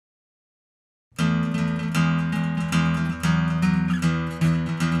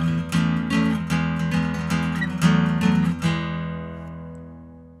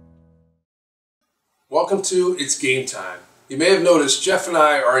welcome to It's Game Time. You may have noticed Jeff and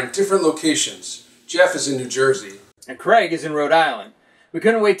I are in different locations. Jeff is in New Jersey. And Craig is in Rhode Island. We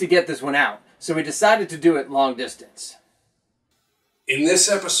couldn't wait to get this one out, so we decided to do it long distance. In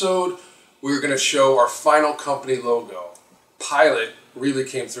this episode, we're going to show our final company logo. Pilot really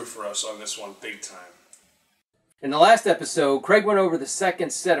came through for us on this one big time. In the last episode, Craig went over the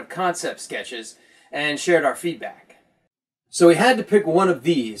second set of concept sketches and shared our feedback. So we had to pick one of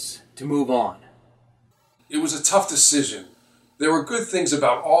these to move on. It was a tough decision. There were good things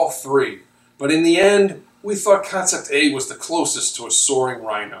about all three, but in the end, we thought Concept A was the closest to a Soaring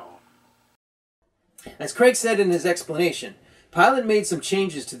Rhino. As Craig said in his explanation, Pilot made some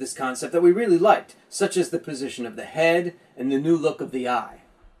changes to this concept that we really liked, such as the position of the head and the new look of the eye.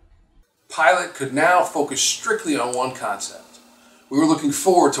 Pilot could now focus strictly on one concept. We were looking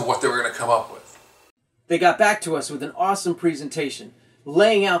forward to what they were going to come up with. They got back to us with an awesome presentation,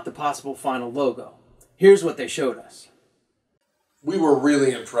 laying out the possible final logo. Here's what they showed us. We were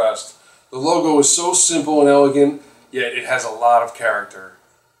really impressed. The logo is so simple and elegant, yet it has a lot of character.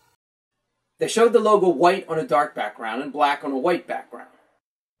 They showed the logo white on a dark background and black on a white background.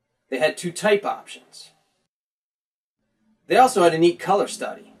 They had two type options. They also had a neat color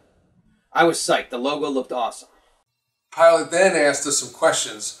study. I was psyched. The logo looked awesome. Pilot then asked us some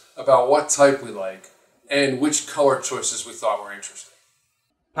questions about what type we like and which color choices we thought were interesting.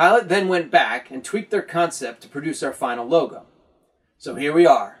 Pilot then went back and tweaked their concept to produce our final logo. So here we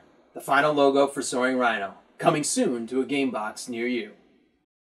are, the final logo for Soaring Rhino, coming soon to a game box near you.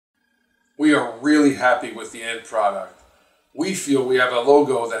 We are really happy with the end product. We feel we have a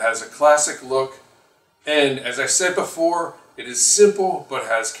logo that has a classic look, and as I said before, it is simple but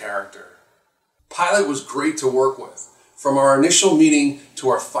has character. Pilot was great to work with. From our initial meeting to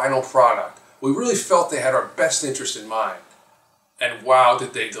our final product, we really felt they had our best interest in mind. And wow,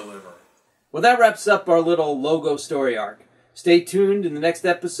 did they deliver. Well, that wraps up our little logo story arc. Stay tuned in the next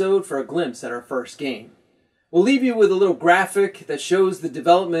episode for a glimpse at our first game. We'll leave you with a little graphic that shows the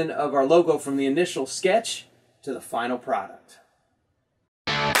development of our logo from the initial sketch to the final product.